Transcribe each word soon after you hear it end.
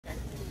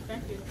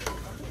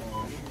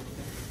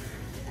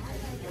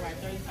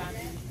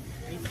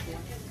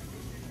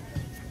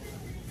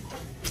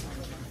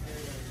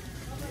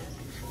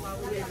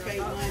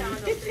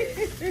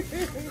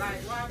Like,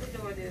 why are we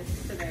doing this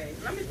today?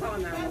 Let me call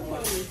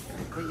 911.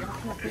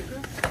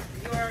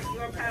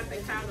 You're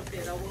passing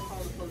counterfeit. I will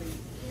call the police.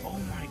 Oh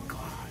my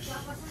gosh.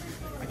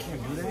 I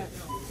can't do that.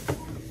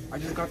 I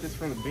just got this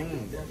from the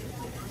bin.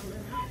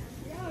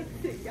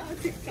 Y'all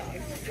TikTok.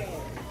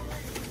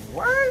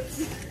 What?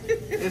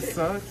 It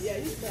sucks? Yeah,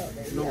 you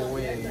suck. No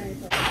way.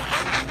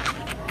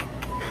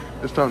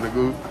 It's time to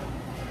go.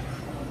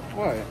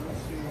 What?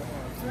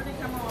 Ready,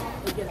 come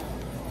on. Get out.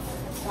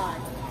 Bye.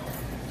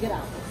 Get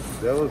out.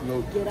 There was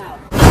no. Get out.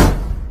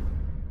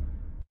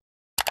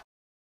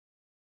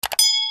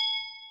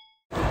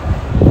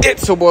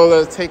 It's your boy,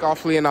 Let's Take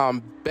Off Lee, and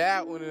I'm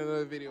back with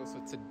another video. So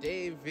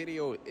today's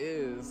video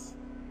is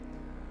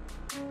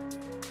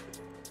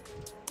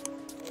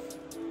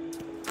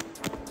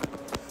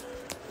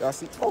y'all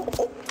see?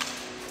 Oh.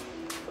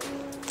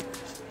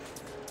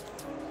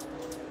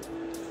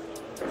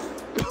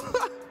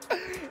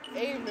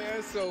 Hey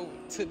man, so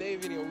today's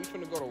video we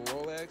finna go to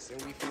Rolex and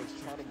we finna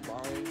try to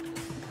buy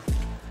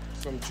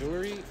some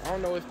jewelry. I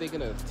don't know if they're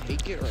gonna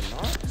take it or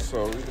not,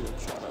 so we're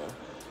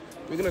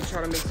gonna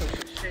try to make some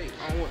shake.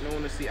 I don't want no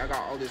one to see I got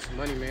all this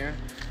money, man.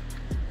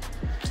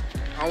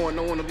 I don't want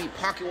no one to be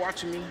pocket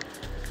watching me.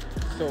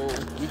 So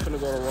we finna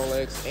go to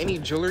Rolex, any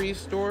jewelry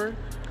store.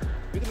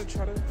 We're gonna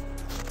try to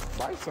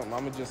buy something.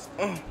 I'ma just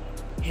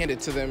hand it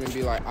to them and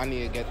be like, I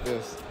need to get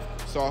this.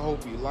 So I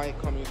hope you like,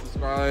 comment,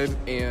 subscribe,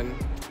 and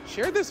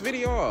share this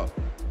video up.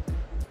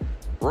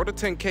 Roll to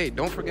 10K,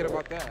 don't forget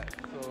about that.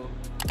 So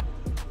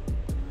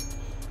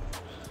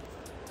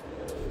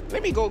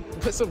let me go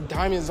put some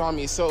diamonds on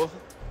me. So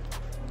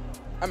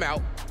I'm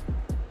out.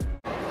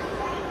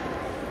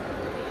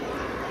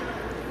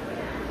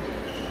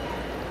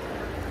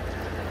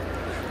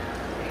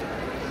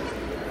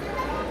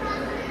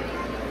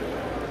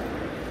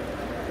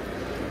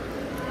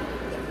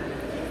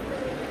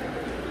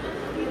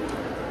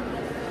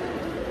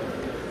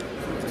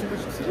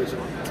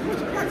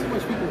 Too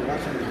much people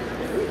watching me.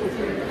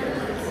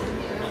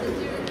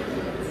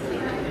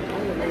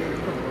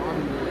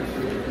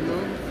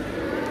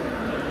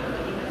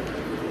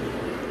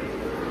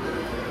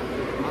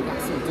 I got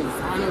some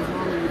designers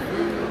on me, you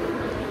feel me?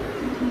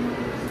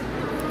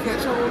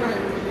 Catch y'all when I'm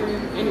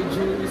in any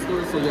jewelry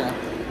store, so yeah.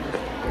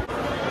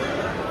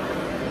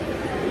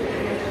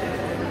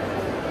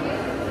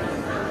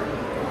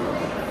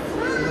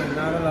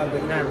 Not allowed the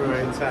camera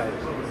inside,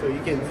 so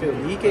you can film.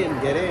 He can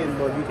get in,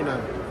 but you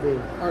cannot do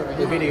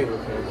the video.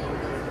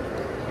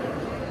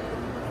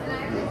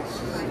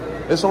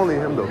 It's only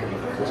him though.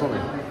 It's only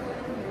him.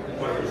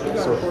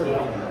 So,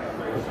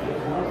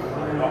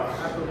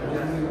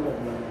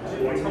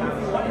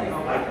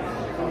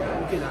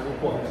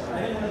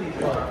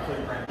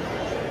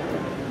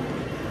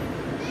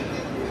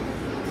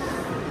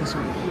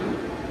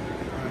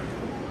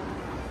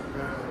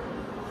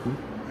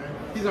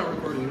 He's not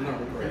recording, he's not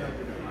recording.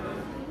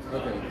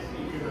 Okay.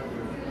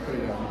 Put it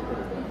down,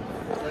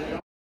 put it down.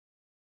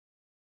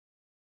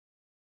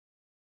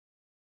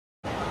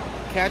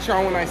 Catch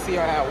y'all when I see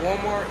y'all at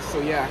Walmart,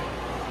 so yeah.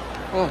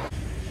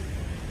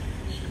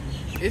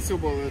 It's your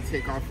boy, Let's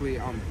Take Off Lee.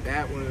 I'm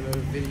back with another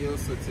video.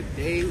 So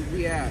today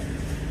we at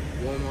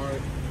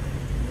Walmart.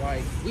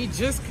 Like, we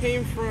just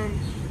came from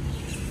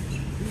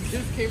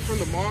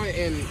the mall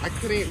and I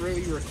couldn't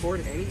really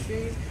record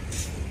anything.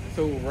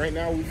 So right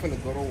now we finna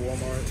go to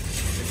Walmart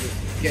and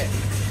just get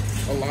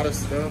a lot of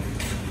stuff.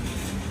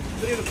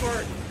 Put it in the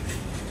cart.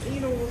 And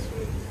you know what's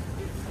good?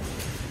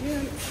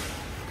 Man,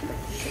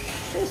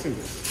 show some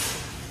this.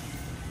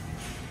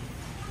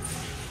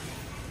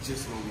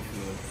 Just what we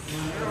feel.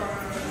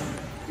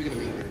 We're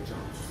gonna make that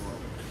jump.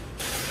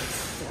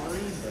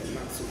 Sorry, but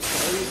not so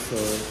sorry. So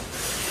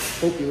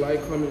hope you like,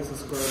 comment,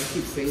 subscribe. I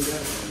keep saying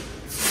that.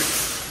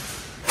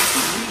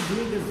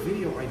 Doing this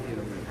video idea,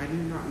 man. I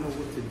did not know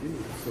what to do.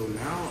 So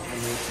now I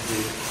know what to do.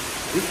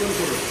 We're gonna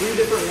go to 3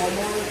 different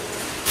Walmarts.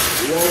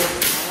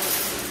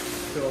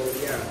 So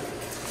yeah,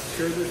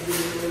 share this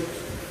video.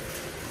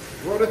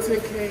 Roll to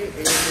 10K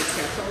and we'll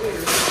catch y'all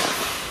later.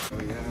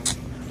 Oh yeah.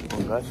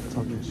 oh gosh,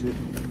 talking shit.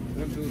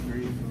 1, 2,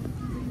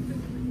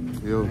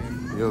 3.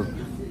 Yo.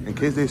 In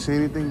case they say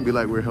anything, be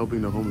like we're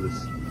helping the homeless.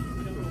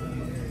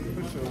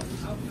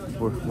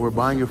 We're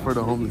buying it for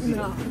the homeless.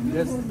 No,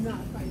 yes.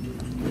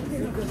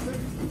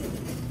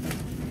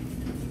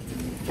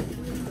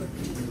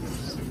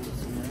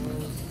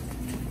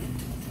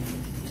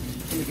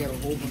 We got a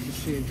whole bunch of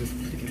shit and just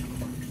pick it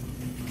apart.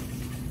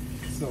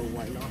 So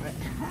why not?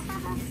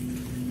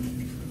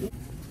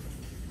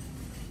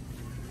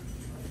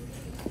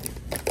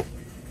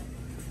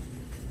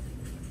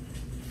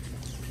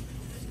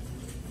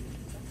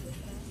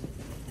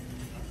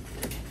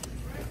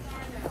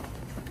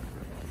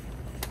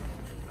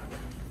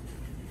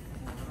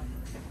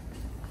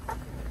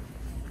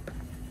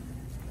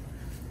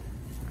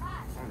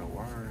 I don't know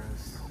why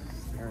it's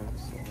staring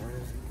so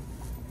hard.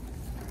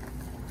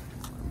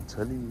 I'm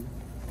telling you.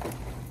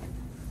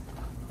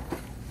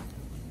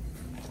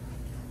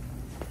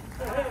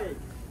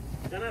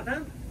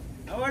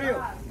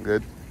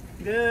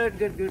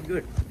 Good, good, good,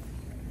 good.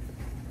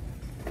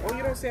 Oh,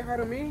 you don't say hi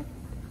to me?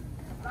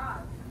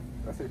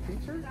 That's a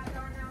teacher?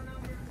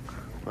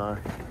 Nah.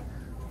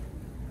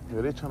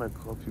 Yeah, they trying to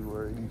call people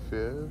already,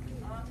 fair.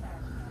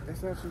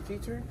 That's not your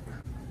teacher?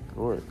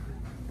 Or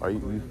are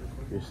you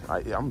yes,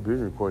 I'm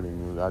been recording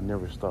you. I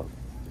never stop.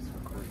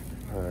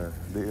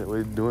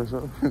 They doing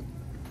something?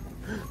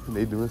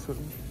 They doing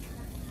something?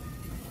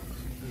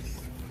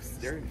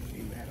 Staring at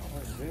you at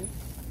all, man.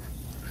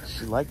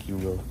 She like you,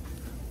 bro.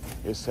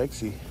 You're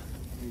sexy.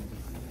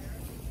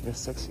 You're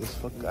sexy as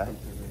fuck, guy.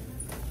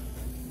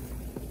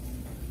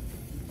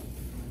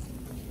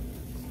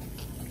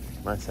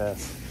 Nice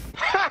ass.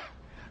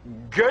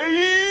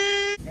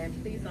 Gay!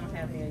 And please don't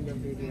have me in your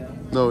video.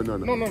 No. No.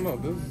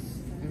 This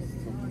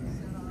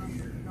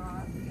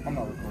I'm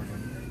not recording.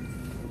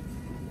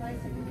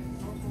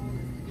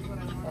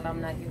 Well,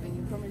 I'm not giving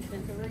you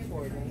permission to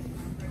record me.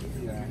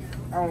 Yeah.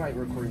 I don't like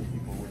recording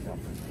people without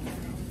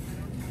permission.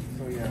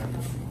 So yeah.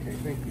 Okay,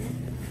 thank you.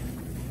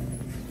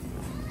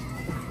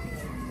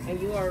 And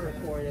you are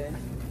recording.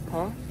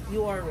 Huh?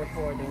 You are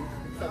recording.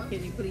 So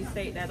can you please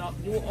state that off?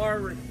 You are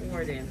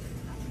recording.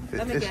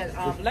 Let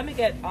me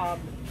get loss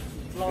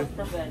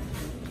prevention.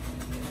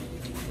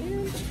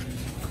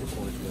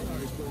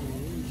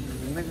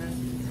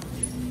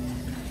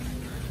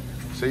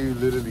 Say you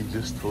literally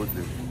just told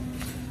them.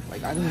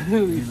 Like I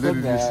literally You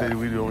literally said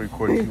we don't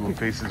record people's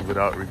faces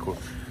without.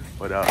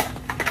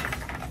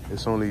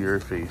 It's only your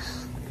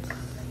face.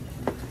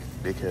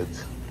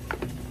 Dickheads.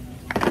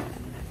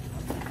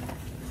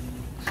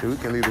 Shit, we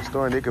can leave the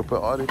store and they can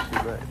put all this shit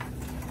back.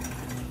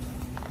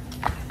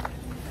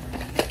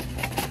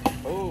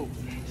 Oh.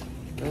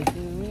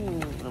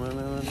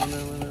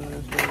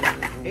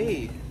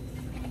 Hey.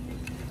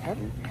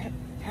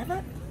 Have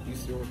I? You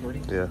still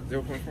recording? Yeah.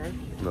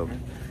 0.5? No.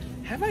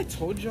 Have I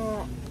told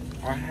y'all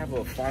I have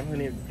a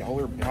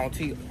 $500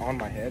 bounty on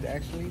my head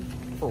actually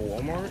for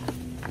Walmart?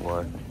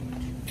 Why?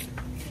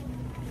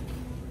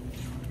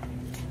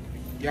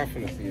 Y'all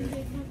finna see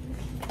it.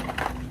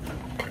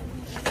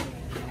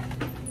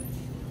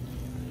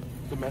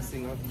 The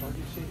messing up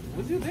target shit.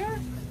 Was you there?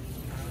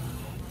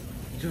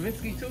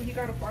 Javinsky too, he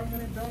got a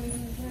 $500 bounty on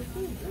his head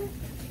too, bro.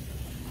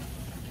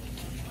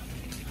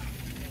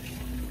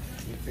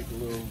 Let me take a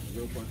little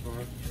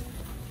 0.5.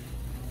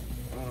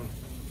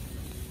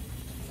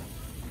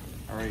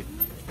 Alright.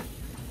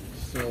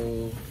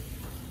 So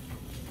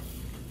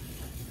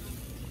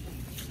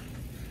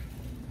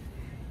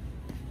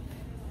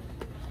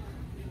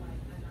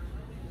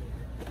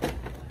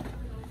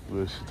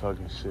Was she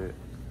talking shit?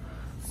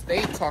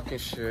 stay talking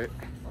shit.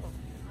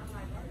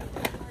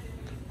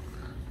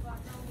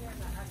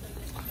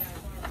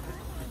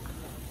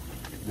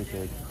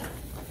 Dickhead.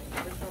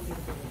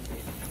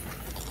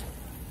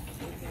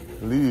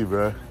 Leave,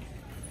 bruh.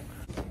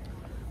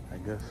 I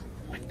guess.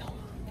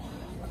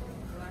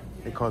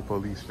 They called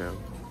police, fam.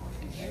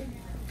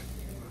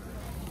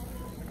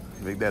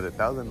 Make that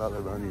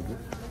 $1,000 on you, bitch.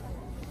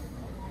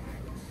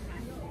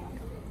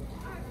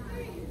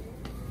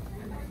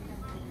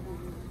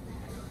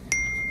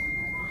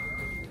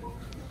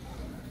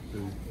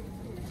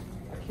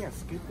 I can't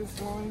skip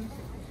this line.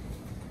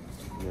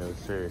 Yeah,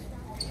 sure.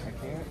 I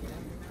can't.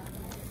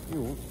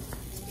 You won't.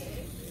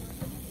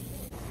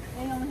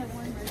 They only have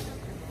one register.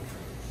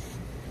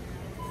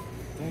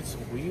 That's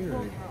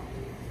weird.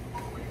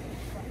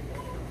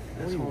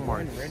 That's Only Walmart.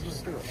 one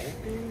register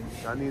open?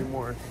 I need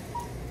more.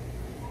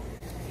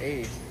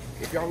 Hey,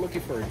 if y'all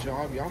looking for a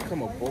job, y'all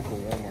come up both of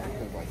Walmart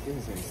because like this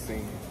is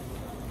insane.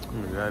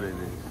 That it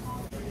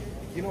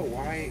is. You know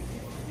why?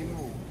 You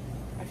know,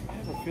 I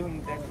have a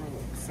feeling that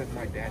girl said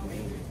my dad's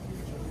name.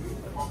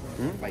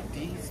 Like, do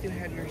you still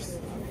have your?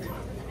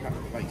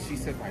 Like, she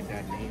said my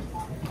dad's name.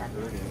 I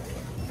heard it.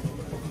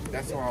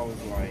 That's why I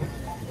was like.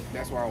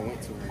 That's why I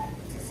went to her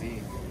to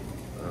see.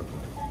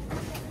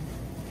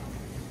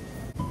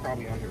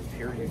 Probably on her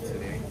period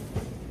today.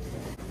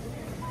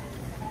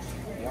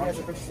 You guys are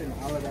interested in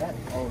all of that?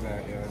 All of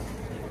that, yeah.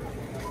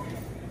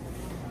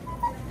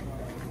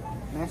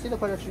 May I see the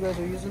card that you guys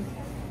are using?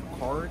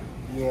 Card?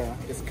 Yeah.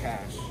 It's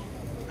cash.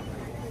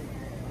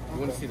 You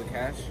want to see the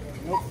cash?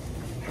 Nope.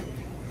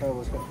 Oh,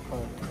 what's that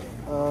card?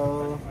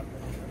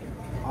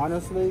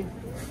 Honestly,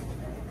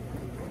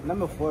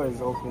 number 4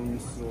 is open,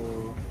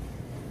 so...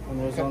 And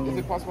there's only... Is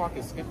it possible I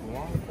can skip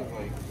one? Because,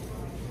 like,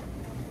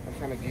 I'm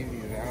trying to give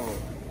you it out.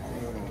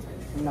 I don't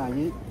know. Nah,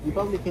 you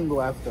probably can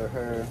go after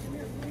her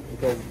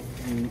because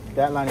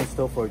that line is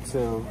still for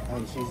 2,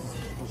 and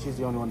she's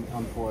the only one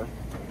on 4.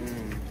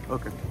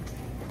 Okay.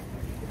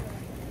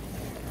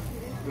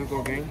 Let's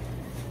go, gang.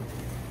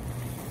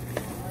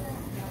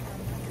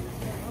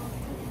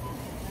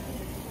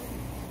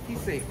 He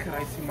said, "Could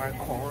I see my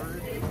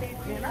card?"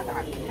 Man, I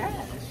got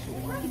cash.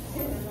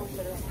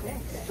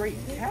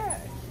 Straight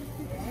cash.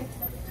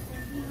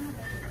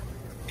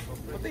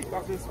 What they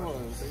thought this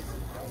was?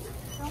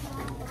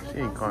 She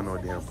ain't calling no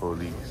damn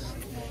police.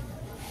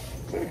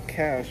 Straight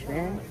cash,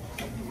 man.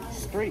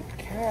 Straight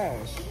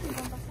cash.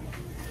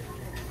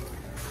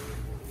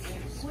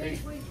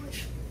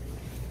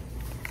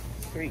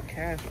 Straight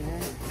cash,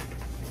 man.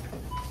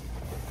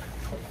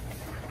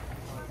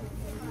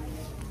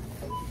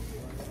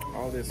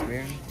 all this,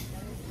 man.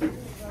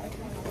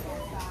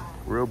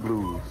 Real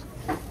blues.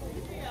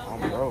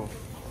 Bro.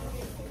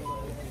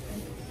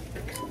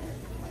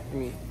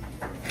 Me.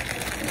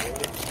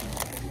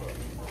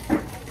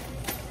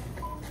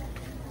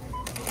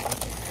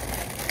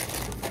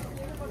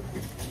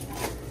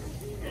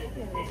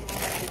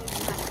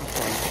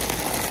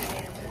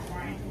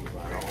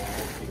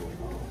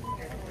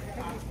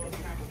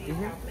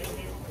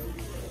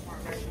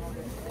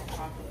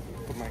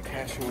 Put my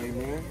cash away,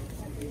 man.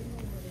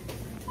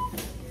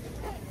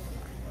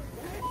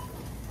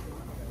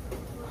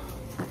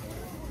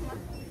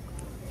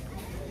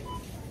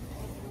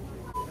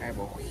 I have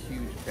a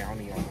huge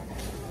bounty on my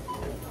head.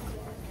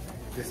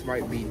 This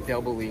might be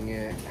doubling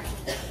it.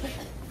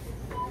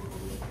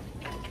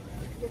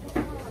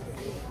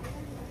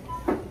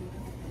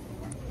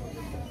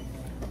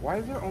 Why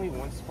is there only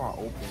one spot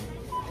open?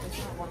 It's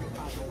not one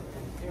spot open.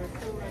 There are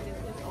two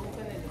registers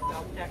open and the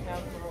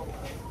self-checkouts are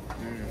open.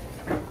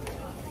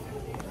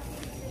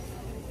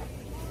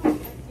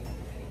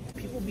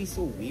 People be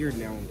so weird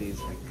nowadays.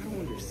 Like, I don't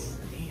understand.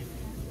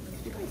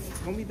 You guys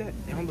tell me that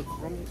down the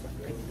comments.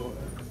 Like, I don't.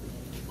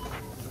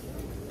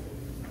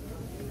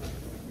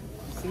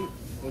 See,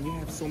 when you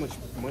have so much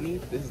money,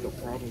 this is the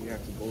problem you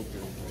have to go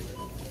through. Like,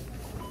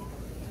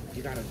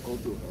 you gotta go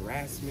through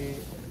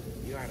harassment.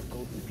 You gotta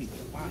go through people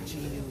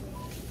watching you.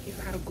 You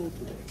gotta go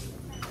through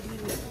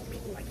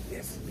people like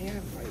this,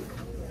 man. Like,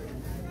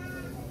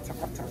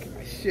 I'm talking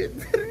my shit.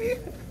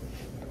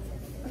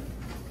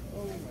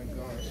 Oh my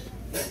gosh.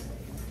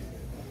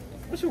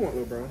 What you want,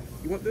 little bro?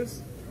 You want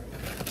this?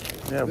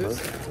 Yeah, bro. This?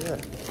 Yeah.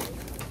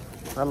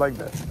 I like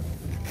that.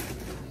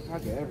 I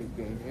got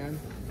everything, man.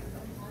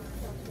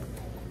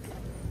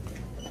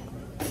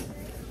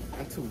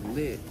 I'm too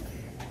lit.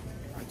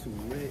 I'm too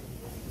lit.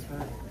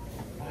 Turn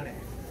all that.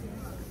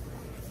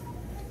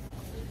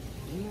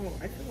 You know,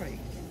 I feel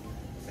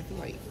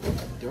like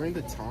during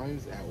the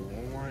times at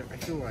Walmart, I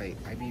feel like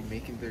I be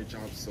making their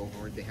job so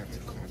hard they have to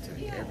contact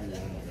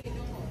everyone.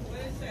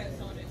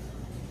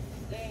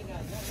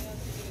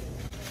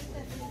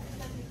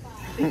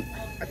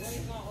 I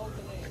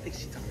think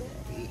she talking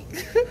about me.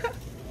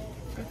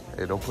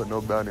 Hey, don't put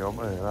no bounty on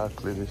my hand. I'll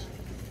clear this.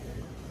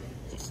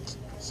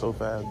 So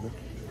fast, man.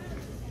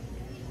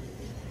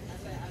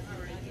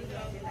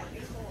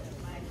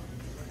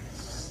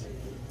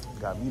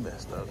 Got me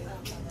messed up.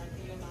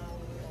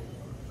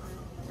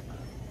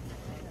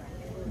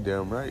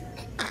 Damn right.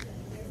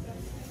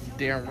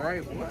 Damn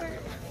right, what?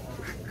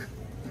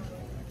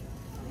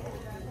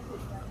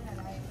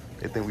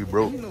 They think we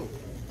broke. You know,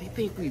 they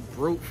think we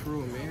broke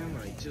through, man.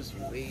 Like, just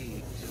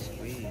wait, just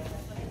wait.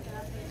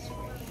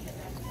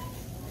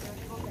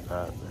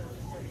 God, man.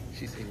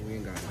 She said we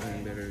ain't got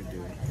nothing better to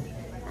do.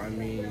 I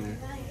mean,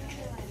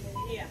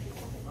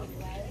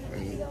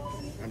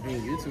 I'm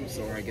doing YouTube,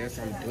 so I guess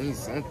I'm doing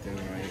something.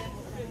 Like,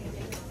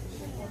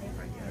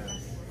 I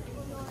guess.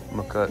 I'm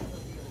gonna cut.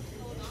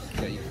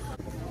 Yeah, you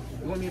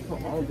want me to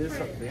put all this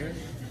up there?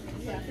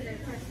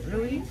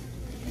 Really?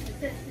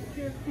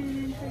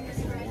 That's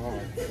a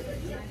lot.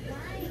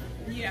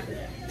 Yeah.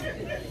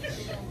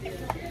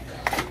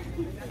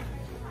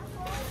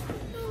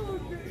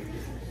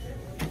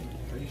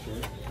 Are you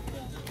sure?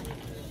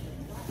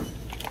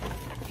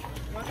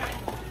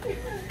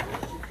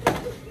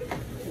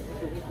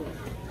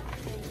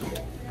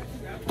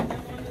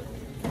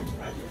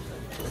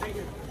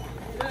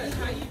 Good.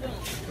 How you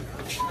doing?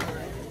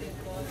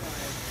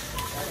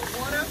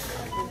 Water?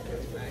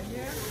 Right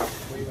here.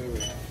 Wait.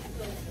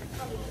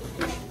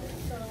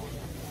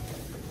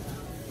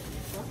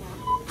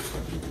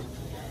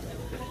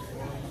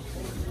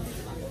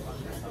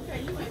 Okay,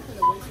 you ain't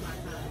gonna waste my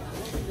time.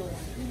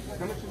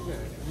 How much is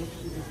that? It's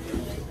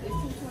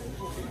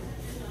 $2.24.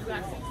 You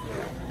got 16?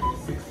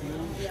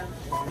 16? Yeah.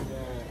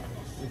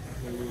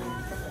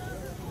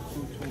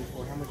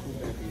 224. How much would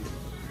that be?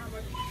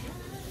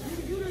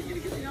 You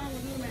get the young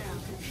one now.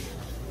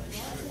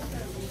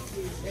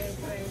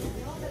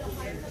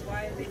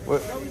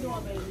 What?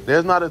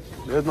 There's not a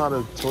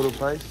total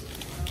price.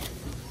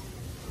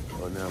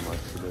 Oh, now my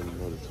shit doesn't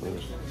know the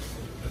total.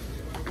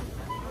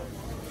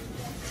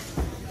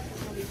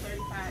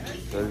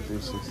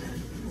 33.60.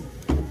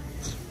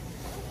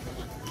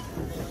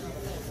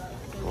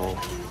 Oh.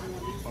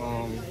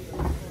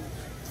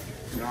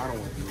 No, I don't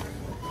want to do that.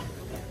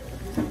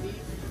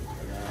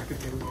 Yeah, I could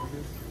take this.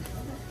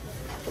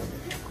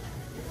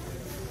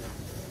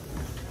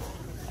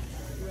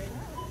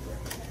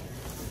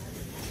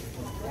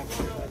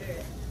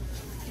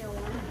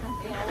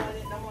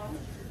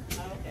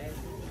 Okay.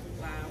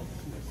 Wow.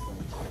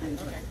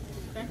 Okay.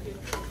 Thank you.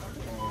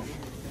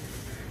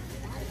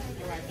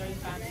 All right,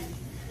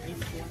 35.84.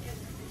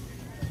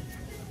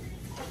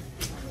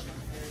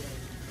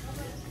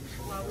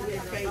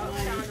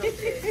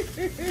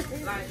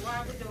 Like, why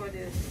are we doing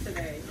this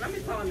today? Let me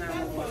call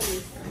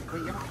 911.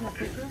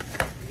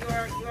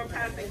 You're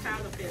passing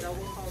counterfeit. I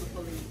will call the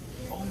police.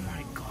 Oh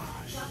my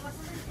gosh.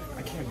 I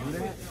can't do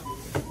that.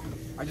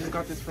 I just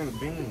got this from the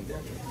bank.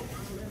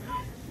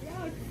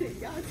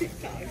 Y'all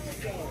TikTok.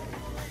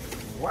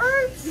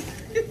 What?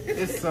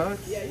 It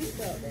sucks? Yeah, you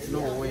suck, baby.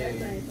 No way. That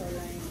thing so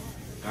lame.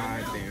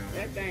 God damn.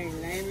 That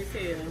thing lame as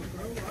hell.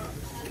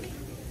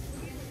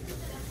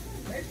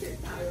 That shit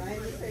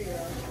lame as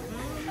hell.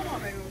 Come on,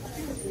 baby.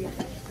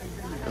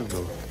 Let's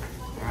go.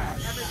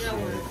 Have a good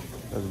one.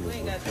 Let's We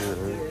ain't got go. time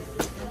for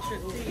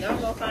this. Y'all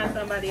go find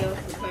somebody else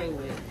to play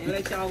with.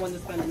 Unless y'all want to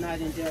spend the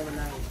night in jail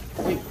tonight.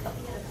 Wait,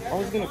 I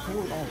was gonna play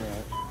with all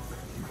that.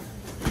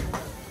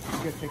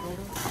 You get take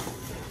over?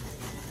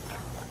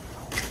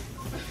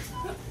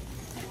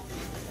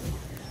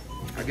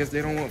 I guess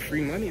they don't want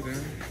free money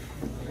then.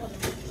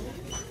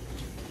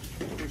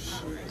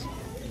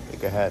 They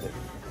could have it.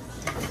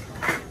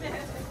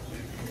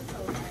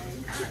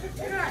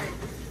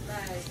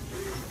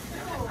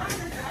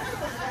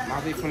 Now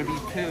they gonna be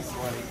pissed,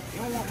 like, they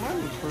don't want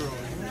money for real.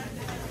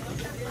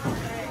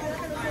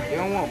 They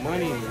don't want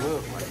money,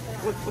 look,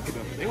 like, look at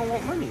them. They don't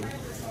want money.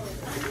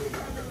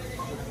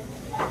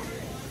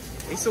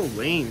 They so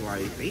lame,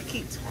 like, they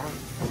keep talking.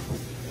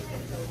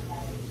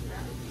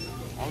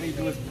 All they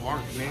do is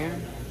bark,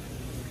 man.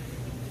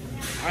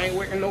 I ain't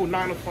working no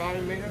 9 to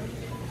 5, man.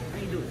 I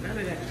ain't doing none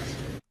of that.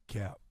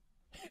 Cap.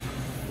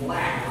 But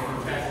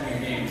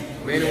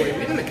anyway,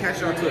 we're gonna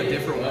catch y'all to a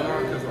different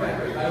one, cause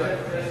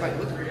like,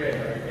 look.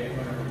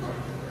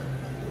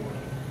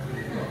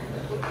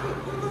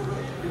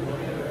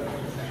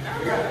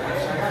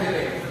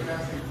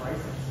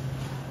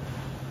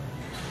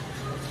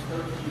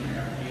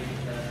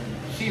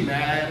 She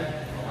mad.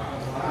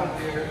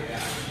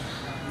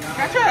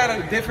 Catch her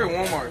at a different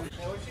Walmart.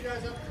 What you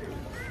guys up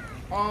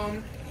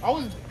to?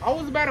 I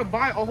was about to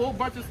buy a whole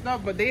bunch of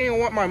stuff, but they didn't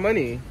want my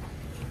money.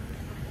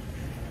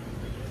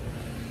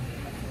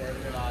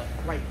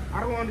 Like, I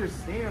don't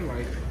understand.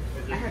 Like,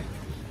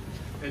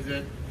 Is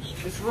it?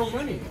 it's real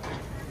money.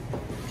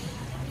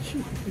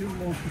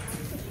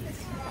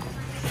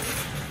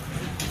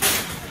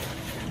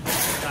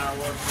 That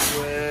works It's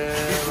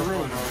with.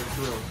 real. No, it's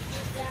real.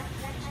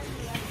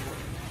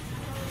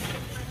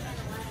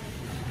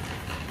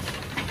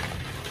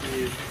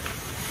 See,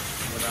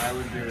 what I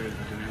would do is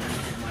when I want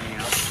to get money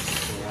out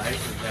to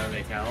life, is how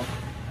they tell.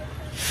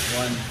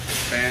 One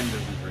band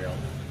isn't real.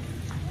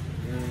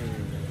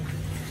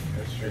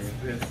 That's true.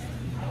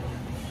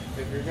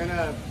 If you're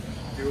gonna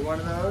do one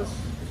of those,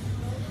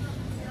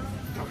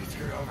 Don't be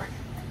screwed over.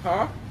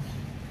 Huh?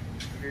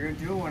 if you're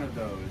gonna do one of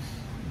those,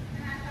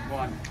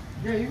 one.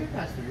 Yeah, you can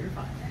pass through. You're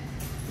fine.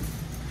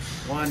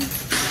 One,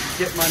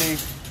 get money.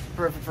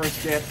 Perfect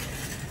first get.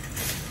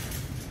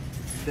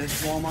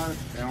 This Walmart,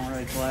 they don't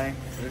really play.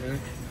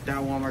 That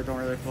Walmart don't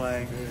really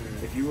play.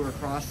 If you were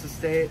across the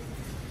state,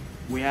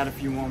 we had a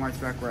few Walmarts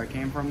back where I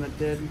came from that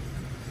did.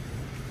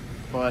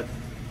 But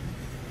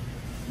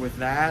with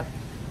that,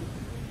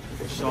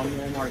 some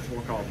Walmarts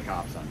will call the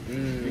cops on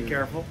you. Be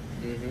careful.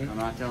 I'm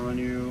not telling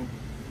you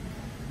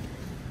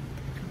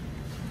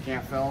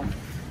can't film.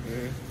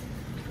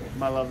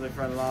 My lovely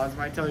friend Laz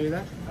might tell you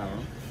that. I don't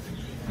know.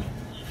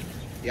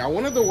 Yeah,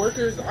 one of the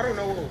workers, I don't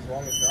know what was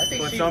wrong with her. I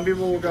think But she, some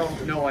people will go,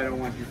 no, I don't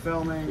want you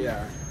filming.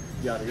 yeah.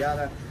 Yada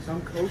yada.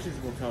 Some coaches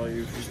will tell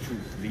you just to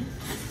leave.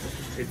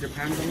 It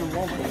depends on the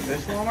Walmart.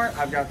 This Walmart,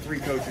 I've got 3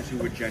 coaches who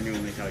would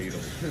genuinely tell you to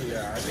leave.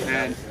 Yeah, I think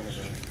And that was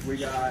one of them. we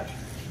got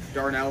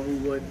Darnell who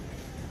would.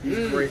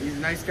 He's great. He's a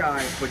nice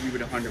guy, but he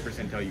would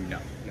 100% tell you no.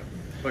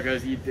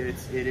 Because it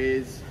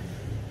is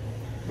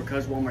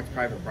because Walmart's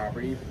private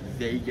property,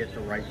 they get the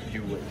right to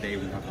do what they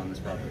want on this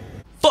property.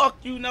 Fuck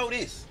you know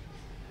this.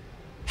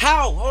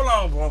 How? Hold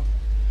on, bro.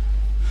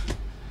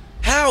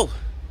 How?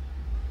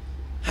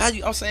 How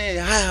you? I'm saying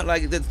how?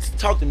 Like,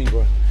 talk to me,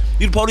 bro.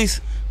 You the police?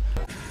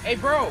 Hey,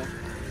 bro,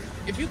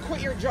 if you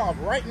quit your job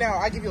right now,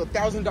 I give you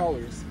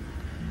 $1,000.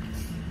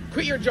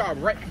 Quit your job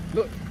right.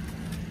 Look,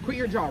 quit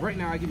your job right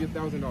now. I give you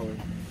 $1,000.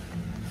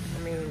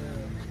 I mean,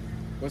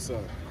 what's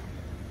up?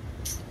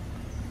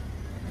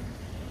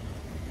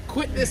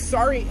 Quit this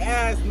sorry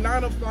ass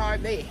 9 to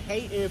 5. They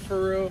hating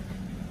for real.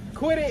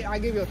 Quit it. I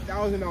give you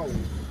 $1,000.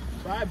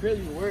 But I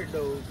barely work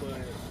though. But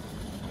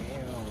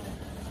damn,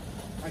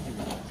 I give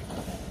you.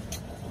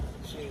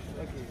 Shit,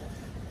 look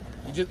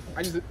here.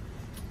 I just.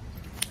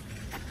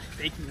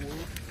 Thank you,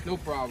 Wolf. No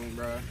problem,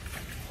 bro.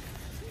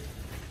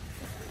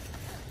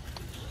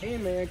 Hey,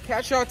 man,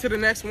 catch y'all to the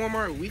next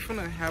Walmart. We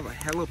finna have a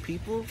hella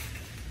people.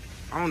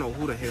 I don't know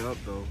who to hit up,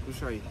 though. Who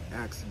should I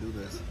ask to do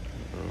this?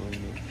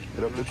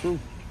 Hit up the crew.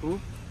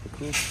 Who? The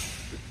crew.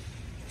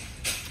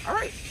 All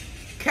right.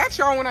 Catch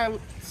y'all when I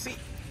see.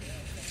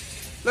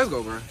 Let's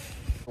go, bro.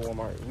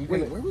 Walmart.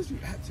 Wait, where was you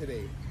at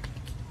today?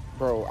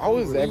 Bro, I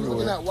was You looking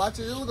everywhere. at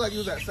watching? It looked like you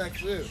was at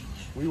Section.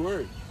 We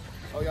were.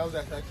 Oh, y'all was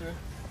at Section?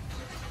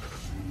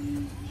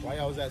 Why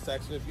y'all was at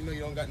Section? If you know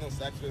you don't got no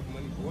Section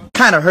money for what?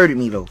 Kind of hurted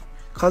me though,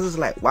 cause it's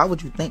like, why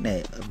would you think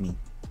that of me?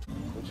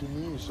 What you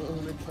mean? Show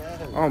him the cash.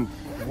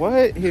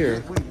 What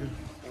here?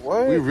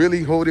 What? We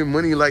really holding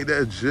money like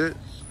that, shit.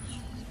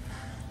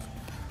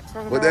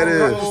 What that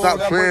is? Stop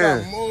that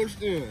playing.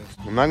 motion.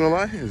 I'm not gonna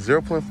lie,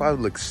 0.5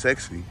 looks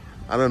sexy.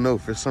 I don't know,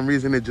 for some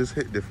reason it just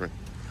hit different.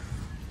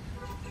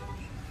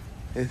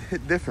 It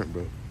hit different,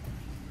 bro.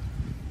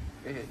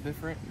 It hit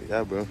different.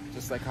 Yeah, bro.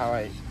 Just like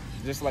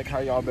how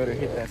y'all better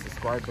hit that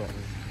subscribe button.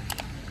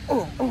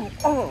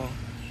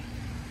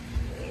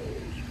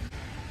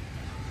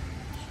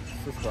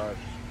 Subscribe.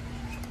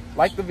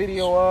 Like the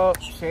video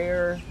up,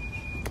 share.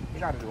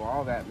 You gotta do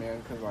all that,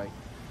 man, cause like,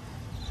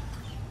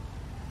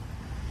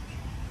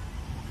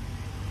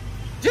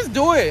 just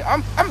do it.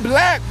 I'm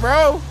black,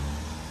 bro.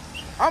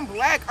 I'm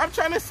black. I'm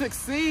trying to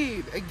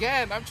succeed.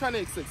 Again, I'm trying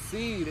to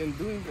succeed in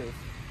doing this.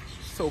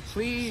 So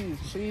please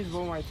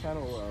blow my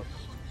channel up.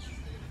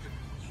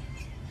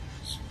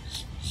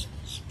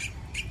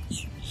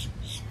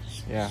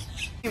 Yeah.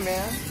 Hey,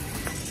 man.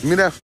 Give me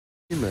that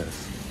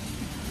mess.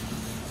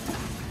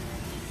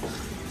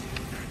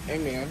 Hey,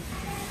 man.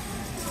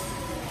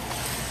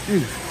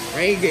 I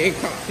ain't getting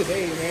caught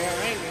today, man.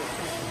 I ain't getting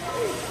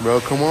caught today. Bro,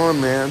 come on,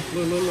 man.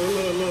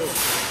 Look.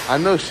 I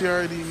know she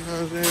already, you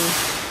know what I'm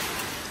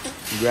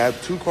saying? Grab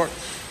 2 carts.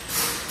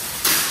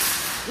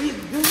 What are you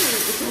doing?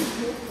 It's on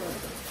camera.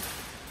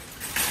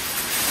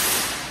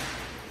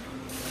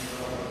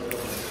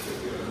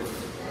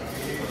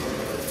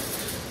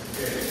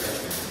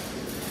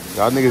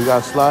 Y'all niggas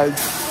got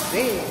slides?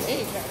 Damn,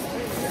 ain't got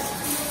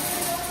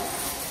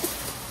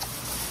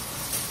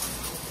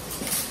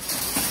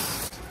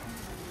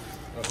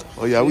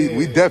Oh yeah,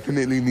 we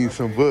definitely need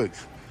some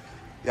books.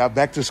 Y'all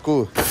back to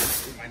school.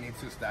 I need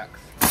 2 stacks.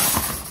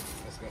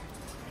 Let's go.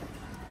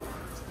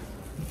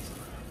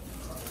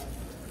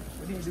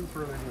 What do you do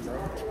for a living, bro?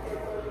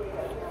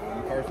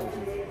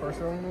 Car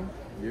owner?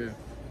 Yeah.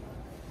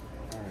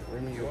 Alright,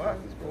 bring me your What?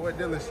 pockets, bro. What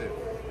dealership?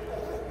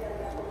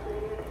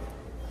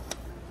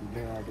 You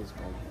been out this,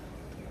 bro.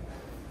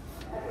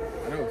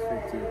 I know it's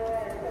fake too.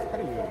 How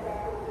do you know?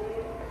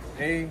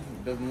 A,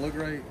 doesn't look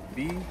right. B,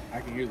 I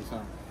can hear the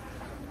sound.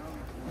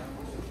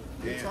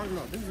 What are you talking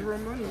about? This is real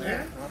money,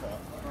 man.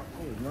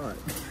 Oh, it's not.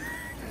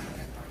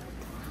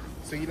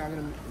 So you're not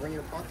gonna run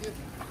your pocket?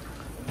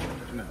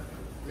 No.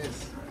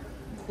 Miss,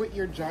 quit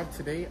your job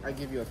today, I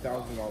give you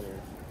 $1,000.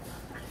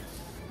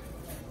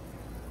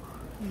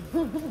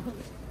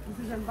 This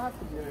is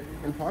impossible.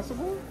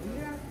 Impossible?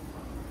 Yeah.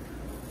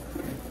 I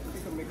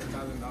think I'll make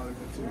 $1,000 in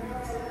 2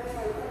 weeks.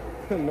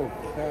 No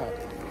cap.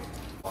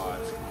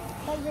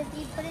 Because if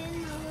you put it in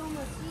the little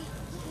machine,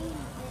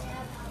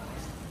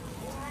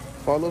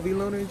 Follow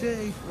V-Loner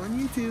J on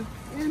YouTube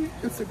and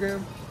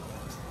Instagram.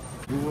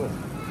 Do what?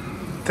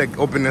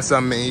 Open this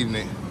up in the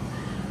evening.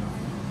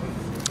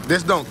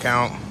 This don't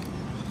count.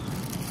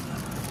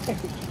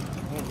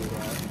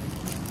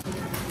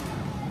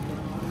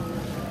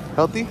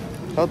 Healthy?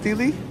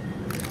 Healthily?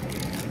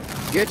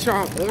 Get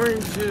y'all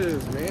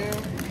oranges, man.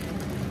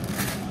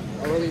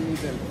 I really need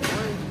them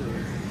oranges.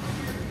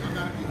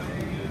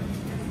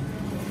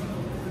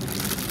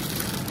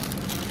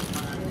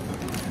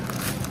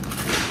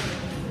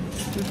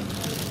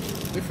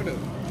 I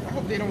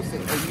hope they don't say,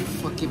 oh, you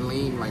fucking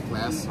lame like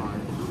last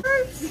time.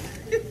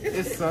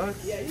 It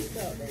sucks? Yeah, you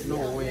suck.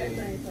 No way. That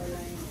thing so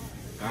lame.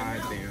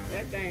 God damn.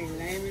 That thing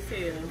lame as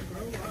hell.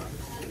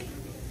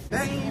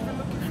 That ain't even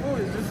looking for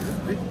it. It's just this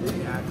big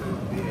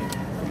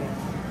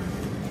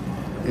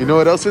thing. You know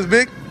what else is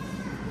big?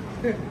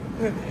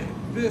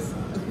 This.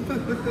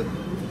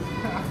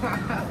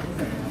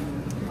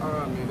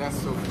 Oh man, that's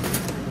so cool.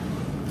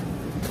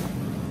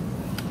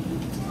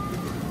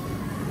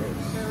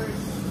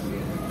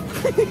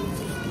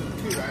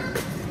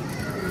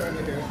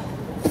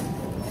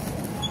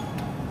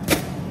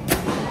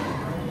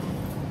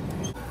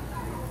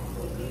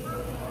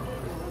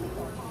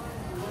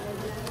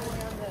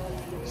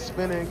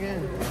 Spin it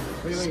again.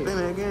 Spin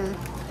it again.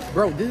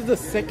 Bro, this is the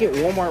second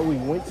Walmart we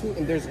went to,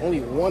 and there's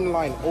only one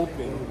line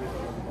open.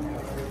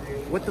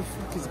 What the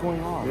fuck is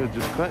going on? Yeah,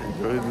 just cut it,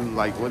 bro.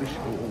 Like,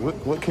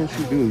 what can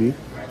she do, Lee?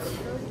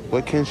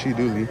 What can she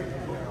do, Lee?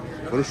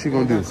 What is she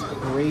gonna do? That's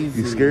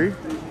crazy. You scary?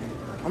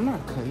 I'm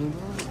not cutting,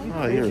 bro.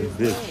 Oh, you're a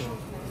bitch.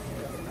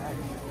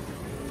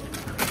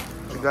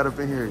 She got up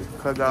in here,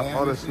 cut out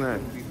all the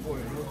snack.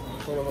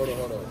 Hold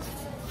on.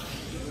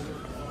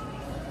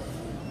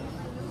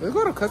 Let's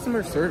go to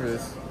customer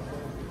service.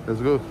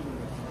 Let's go.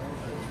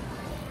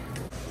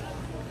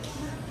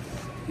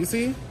 You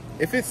see,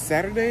 if it's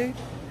Saturday,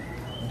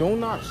 do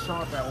not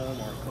shop at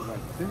Walmart, because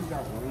like this is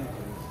outrageous.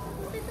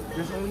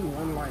 There's only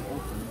one line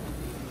open.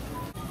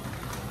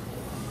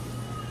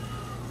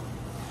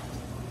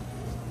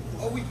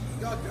 Oh,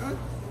 y'all done?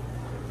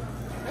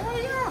 Hell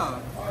yeah.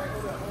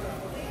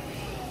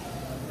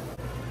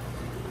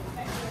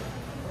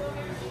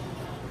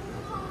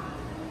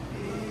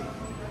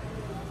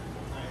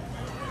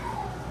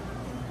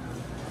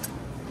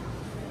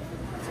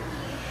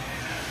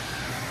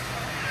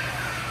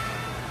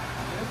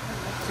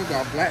 We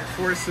got Black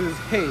Forces.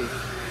 Hey.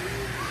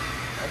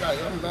 I got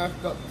y'all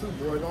masked up too,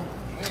 boy. Don't.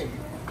 Hey.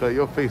 Cut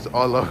your face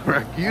all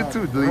over. You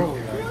too, Lee.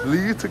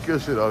 Lee, you took your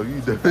shit off.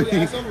 You done.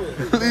 Lee,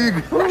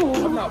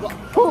 I'm not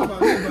walking through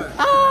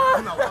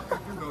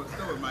no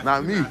store with my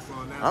not me. mask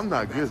on now. I'm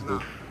not That's grits,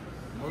 though.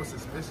 More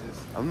suspicious.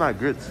 I'm not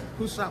grits.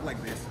 Who shop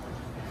like this?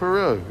 For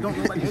real. Don't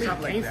look like you shop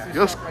like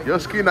that. Your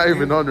skin not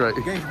even on right.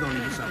 Gangs don't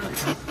even shop like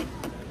that.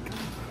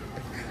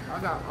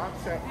 got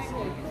offset.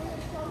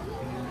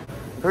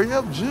 Hurry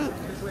up, Jip.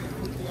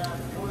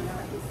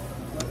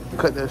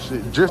 Cut that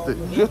shit. Drift it,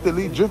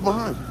 lead, drift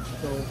behind.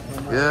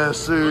 Yes,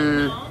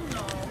 sir.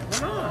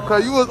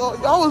 Cause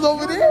y'all was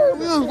over there.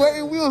 We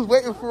was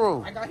waiting for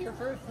him. I got here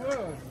first.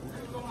 Look.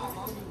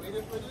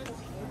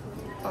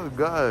 Oh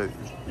God.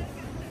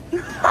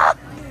 Look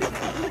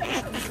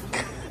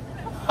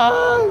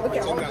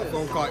at that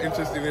phone call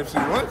interesting if she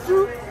wants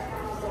to.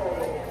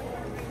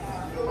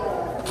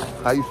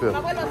 How you feel?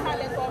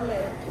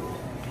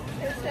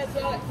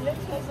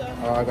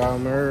 Oh, I got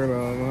murdered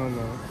on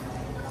mama.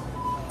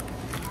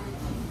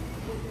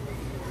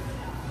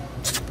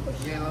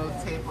 Yellow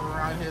tape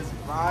around his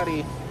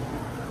body.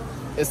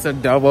 It's a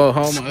double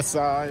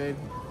homicide.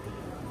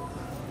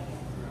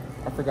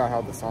 I forgot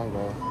how the song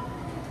goes.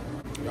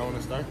 Y'all want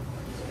to start?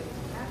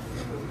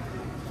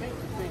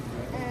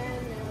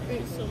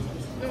 Thank you so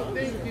much. No,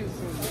 thank you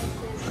so much.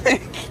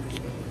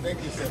 Thank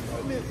you so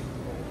much.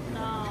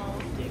 No,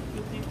 thank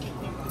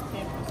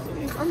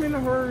you. I'm in a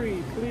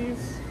hurry,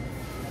 please.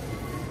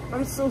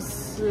 I'm so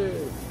sick.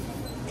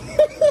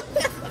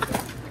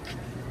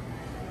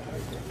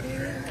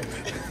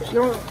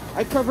 Yo,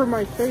 I cover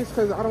my face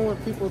because I don't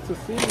want people to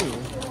see me.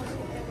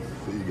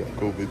 So you got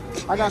COVID.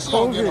 I got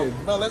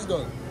COVID. No, let's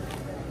go.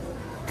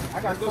 I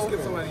got Let's go skip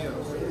COVID. somebody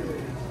else.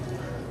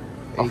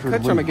 Hey,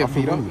 cut trying to get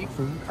beat up.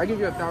 I give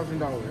you $1,000.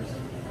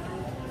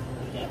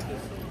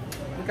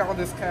 Look at all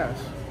this cash.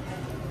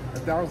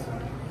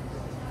 1,000.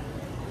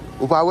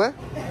 Upa where?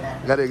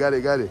 Got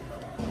it.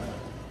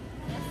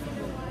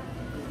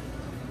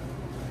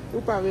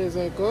 Upa vez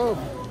em campo.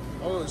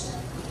 Oh, let's go.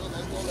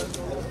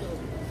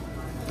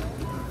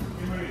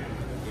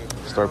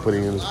 Start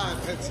putting in. We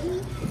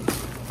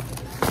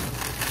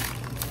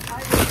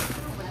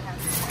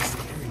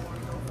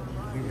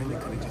really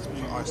could have just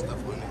put our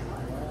stuff on there.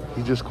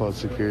 He just called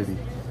security.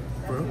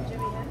 Bro?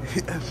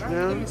 Yes,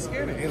 fam.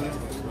 Scared of aliens.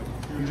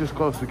 He just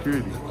called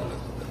security.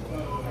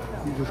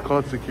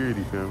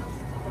 Fam.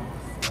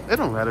 It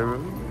don't matter, bro.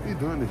 We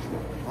doing this shit.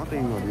 I don't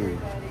think he's gonna do it.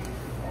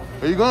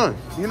 Where you going?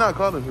 You're not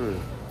calling for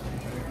it.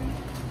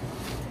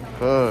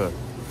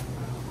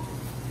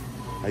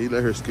 How you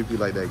let her skip you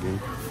like that, gang?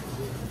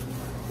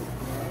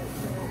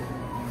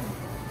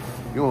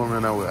 You won't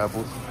run out with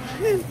apples.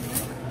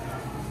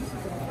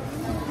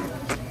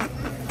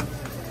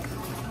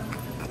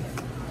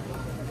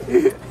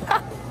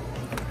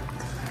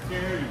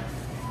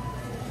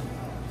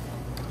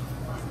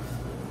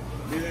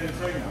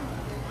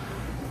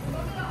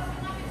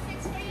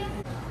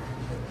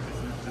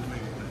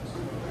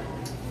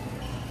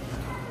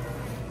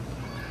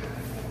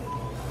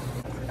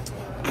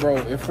 Bro,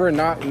 if we're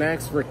not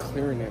next, we're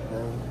clearing it,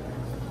 bro.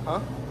 Huh?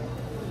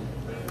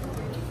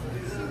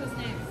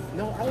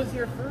 No, I was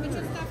here first.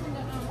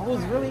 I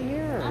was really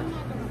here.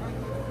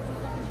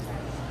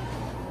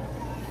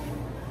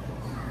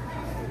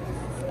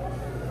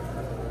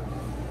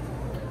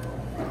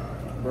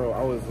 Bro,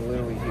 I was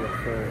literally here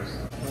first.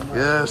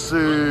 Yes,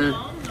 sir.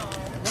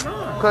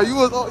 Cause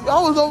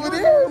y'all was over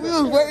there. We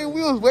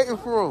was waiting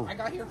for him. I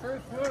got here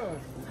first. Look.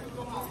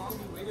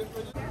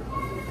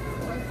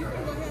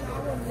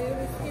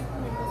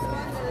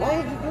 Why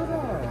would you do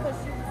that?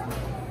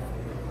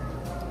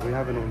 We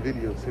have it on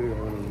video. See, we have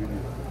it on video.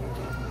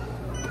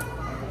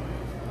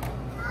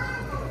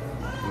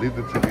 Leave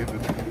the two.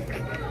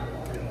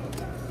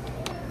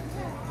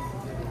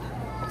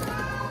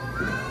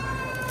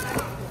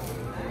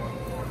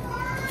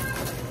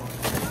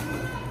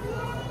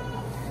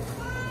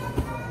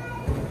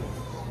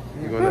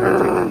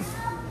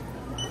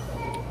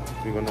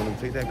 You gonna let them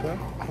take that car?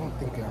 I don't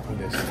think I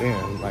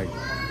understand. Like,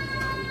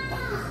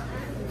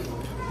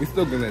 we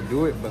still gonna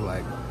do it, but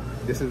like,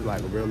 this is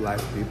like real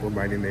life people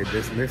minding their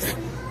business.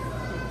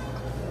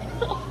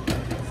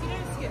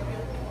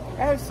 I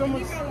have so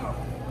much stuff.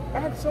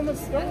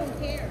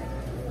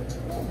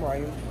 Oh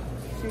my,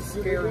 she's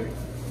scary.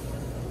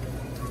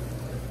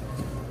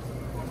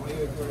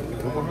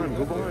 Go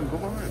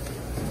behind.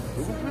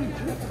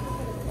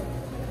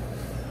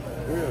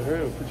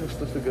 Hurry up. Put your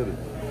stuff together.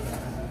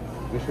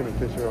 We finna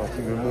piss her off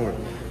even more.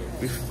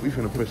 We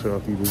finna piss her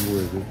off even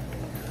more, dude.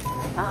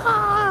 Look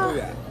at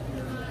that.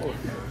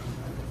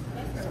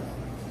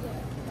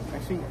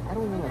 Actually, I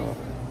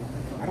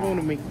don't want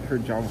to make her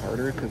job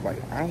harder because like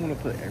I don't want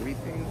to put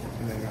everything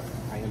and then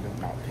I end up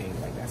not paying.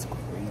 Like that's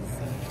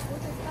crazy.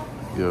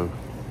 Yo,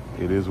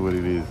 it is what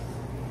it is.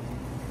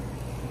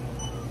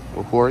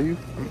 Well, who are you?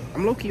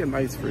 I'm low-key a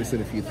nice person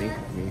if you think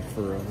of me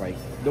for like.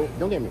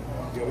 Don't get me.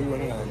 Yo, we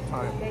running out of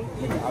time.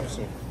 Make an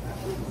option.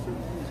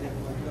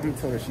 I'm gonna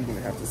tell her she's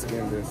gonna have to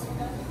scan this.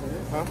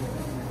 Huh?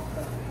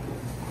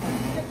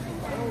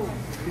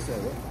 He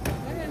said what?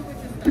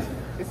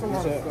 It's a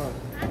lot of stuff.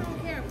 I don't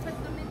care. Put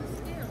them in the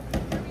scale.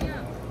 Hurry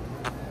up.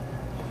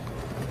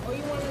 Or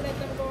you want to let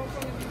them go in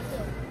front of you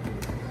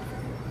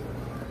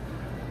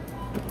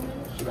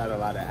too? She got a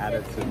lot of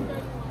attitude.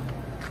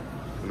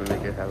 I'm gonna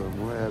make her have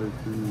more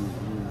attitude.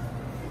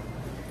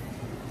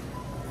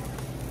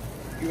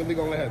 You really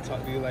gonna let her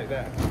talk to you like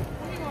that?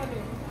 What are you going to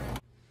do?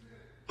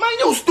 Man,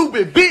 you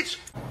stupid bitch.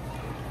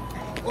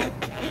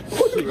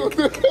 What you gonna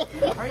do?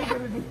 How you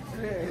gonna do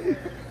that?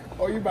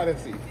 Oh, you about to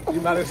see. You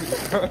about to see.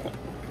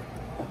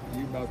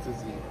 You about to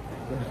see.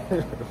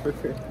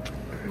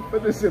 Put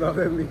this shit on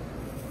that me.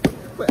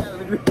 Put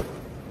everything.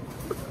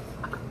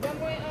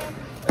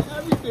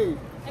 Everything.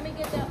 Let me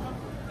get that.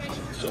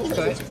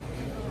 Okay.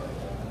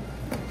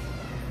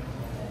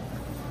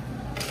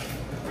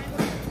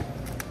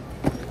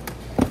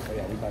 Oh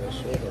yeah, we about to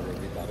show her.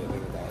 We about to do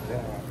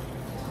that.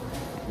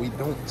 We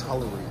don't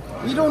tolerate.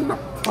 We don't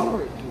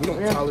tolerate. We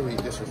don't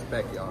tolerate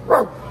disrespect,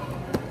 y'all.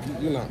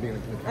 You're not being a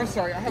good. I'm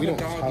sorry, I have We a don't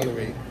dog.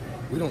 tolerate.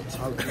 We don't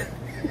tolerate.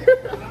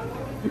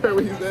 You heard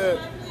what he said?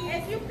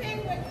 If you pay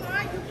with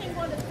card, you can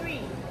go to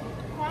 3.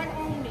 Card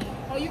only.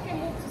 Or you can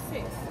move to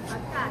 6.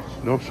 Cash.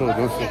 No, sure,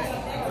 no, sure.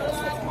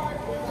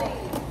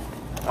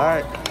 All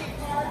right.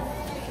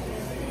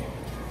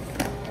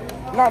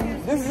 Nah,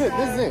 this is it.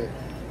 This is it.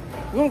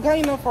 We don't got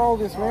enough for all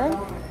this, man.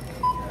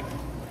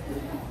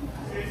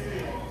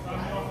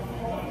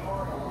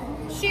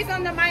 She's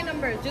under my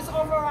number. Just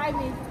override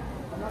me.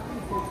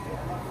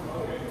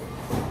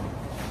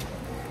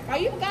 Are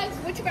you guys?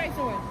 What you guys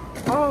doing?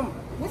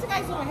 What you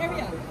guys doing?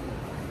 Hurry up.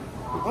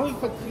 Only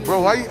put these.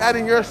 Bro, why you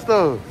adding your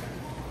stuff?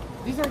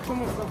 These are too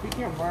much stuff. We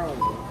can't borrow them.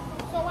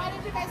 So why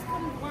did you guys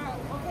come? Wow.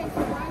 Okay,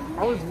 so why you?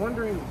 I was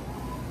wondering,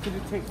 could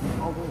you take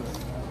all this?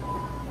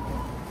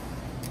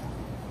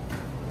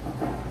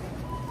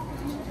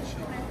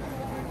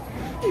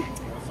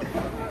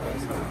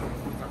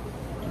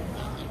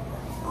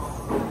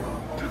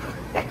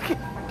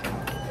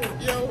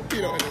 Yo,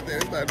 you don't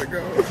understand. It's time to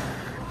go.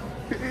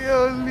 Yo,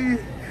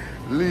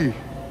 Lee.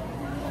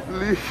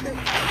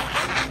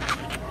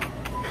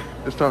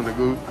 It's time to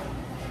go.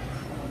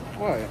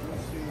 What?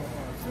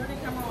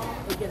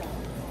 Get out.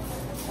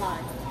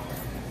 Bye.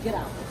 Get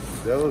out.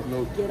 There was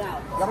no. Get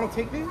out. Y'all don't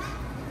take these?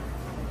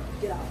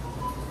 Get out.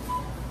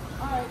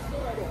 All right, stay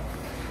right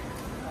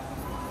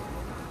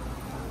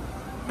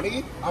there.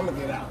 Me? I'm gonna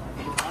get out.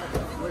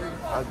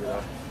 I'll get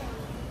out.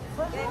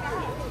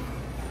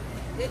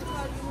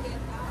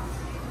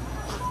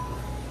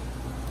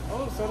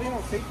 Oh, so they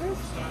don't take this?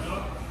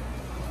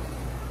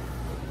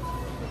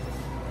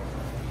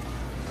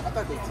 I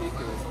thought they take it.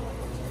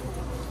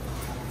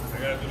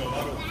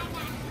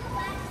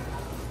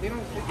 They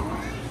don't take it.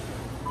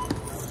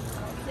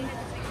 You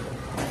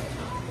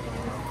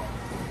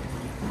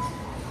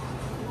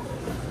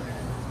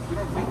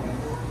don't take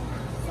it?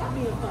 Stop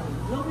being funny.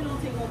 No, we don't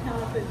take no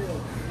counterfeit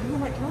bills. You know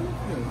my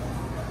counterfeit.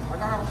 I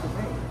got off the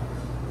bank.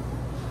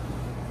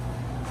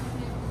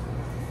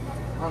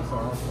 I'm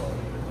sorry.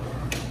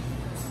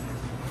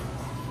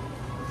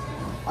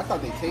 I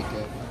thought they take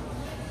it.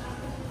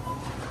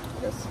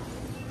 Yes.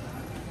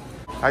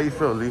 How you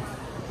feel, Lee?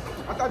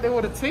 I thought they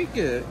would have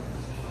taken it.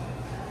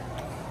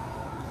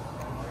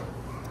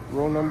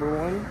 Rule number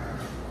 1,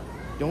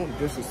 don't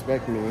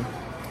disrespect me.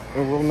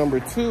 And rule number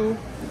 2,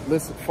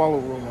 let's follow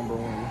rule number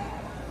 1.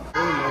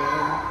 Hey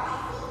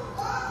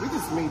man, we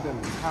just made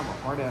them have a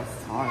hard ass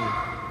time.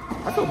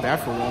 I feel bad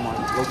for Walmart,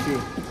 low key.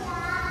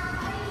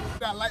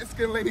 That light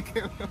skinned lady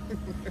came up.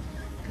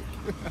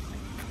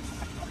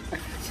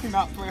 She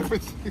not playing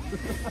with you.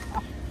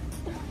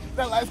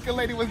 That light skinned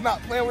lady was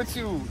not playing with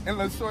you. And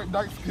the short,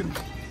 dark skinned,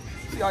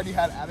 she already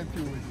had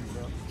attitude with you,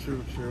 bro.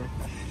 True.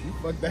 You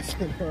fucked that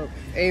shit up.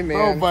 Hey man.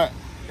 Bro, but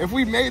if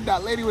we made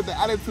that lady with the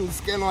attitude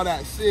scan all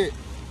that shit,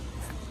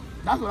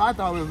 that's what I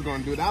thought we was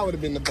gonna do. That would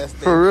have been the best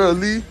thing. For real,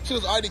 Lee? She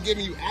was already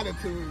giving you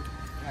attitude.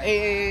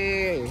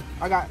 Hey.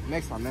 I got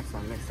next time.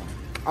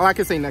 All I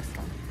can say next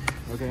time.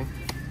 Okay?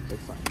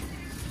 Next time.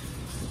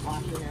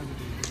 I'm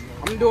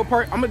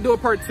gonna do a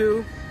part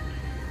 2.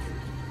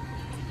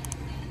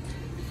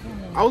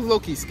 I was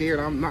low-key scared.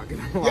 I'm not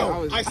gonna lie.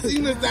 Yo, I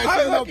seen this that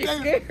shit up there.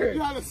 Scared.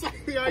 You had to say,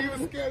 yo, you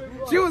was scared as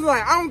well. She was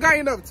like, I don't got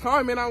enough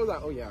time, and I was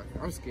like, oh yeah,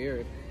 I'm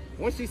scared.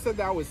 Once she said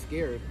that, I was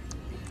scared.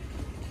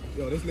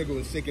 Yo, this nigga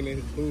was shaking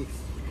in his boots.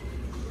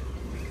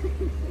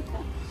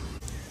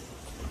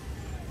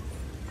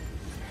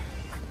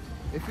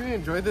 If you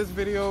enjoyed this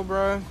video,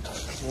 bro,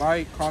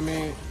 like,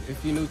 comment.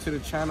 If you're new to the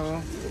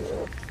channel,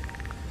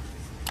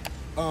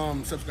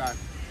 Subscribe.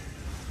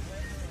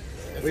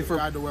 And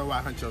subscribe to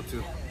Worldwide Huncho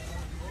too.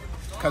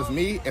 Cause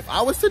me, if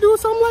I was to do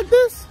something like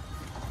this,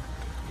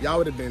 y'all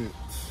would have been,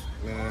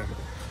 man.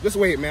 Just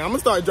wait, man. I'm gonna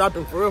start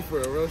dropping for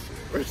real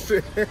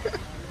shit.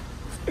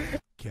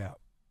 Cap.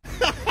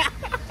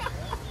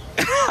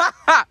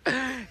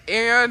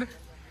 and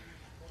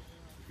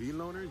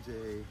V-Loner J.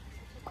 You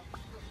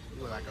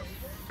look like a,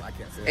 I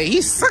can't say hey,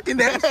 he's sucking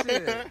that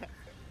shit.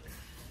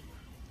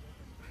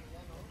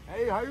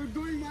 Hey, how you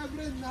doing, my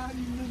friend?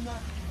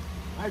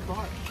 I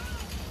bought.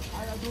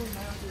 How you doing,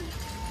 man?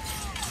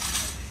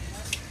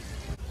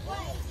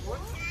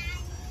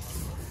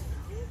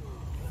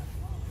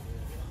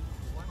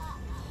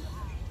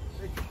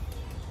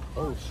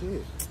 Oh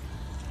shit.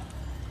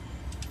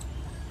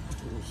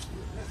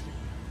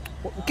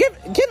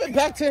 Give it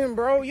back to him,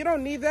 bro. You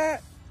don't need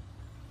that.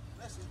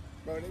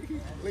 Bro,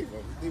 leave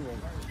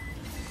him.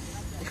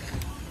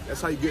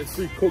 That's how you get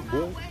free coke,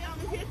 boy.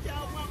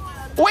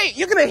 Wait,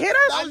 you're gonna hit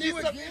us? I need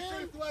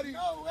again? money.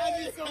 No way. I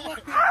need some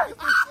money.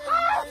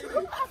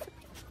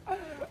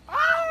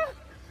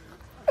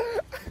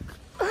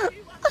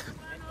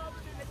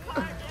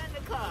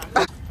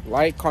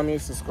 Like,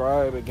 comment,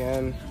 subscribe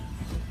again.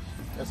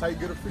 That's how you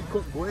get a free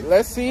cook, boy.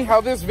 Let's see how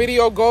this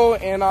video go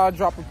and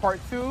drop a part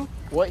 2.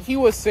 What he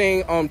was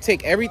saying,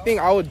 take everything,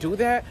 I would do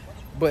that,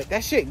 but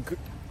that shit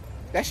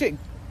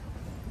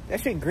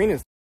green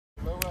as.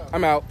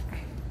 I'm out.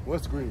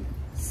 What's green?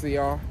 See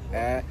y'all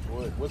at.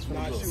 What's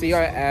green? See y'all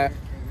at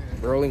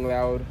Rolling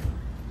Loud.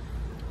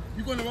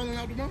 You going to Rolling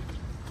Loud tomorrow?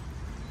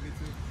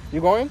 You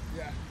going?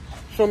 Yeah.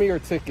 Show me your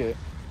ticket.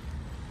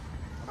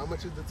 How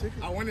much is the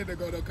ticket? I wanted to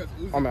go though because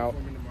I'm out.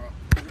 Tomorrow.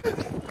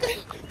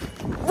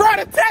 Run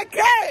a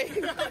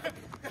 10K!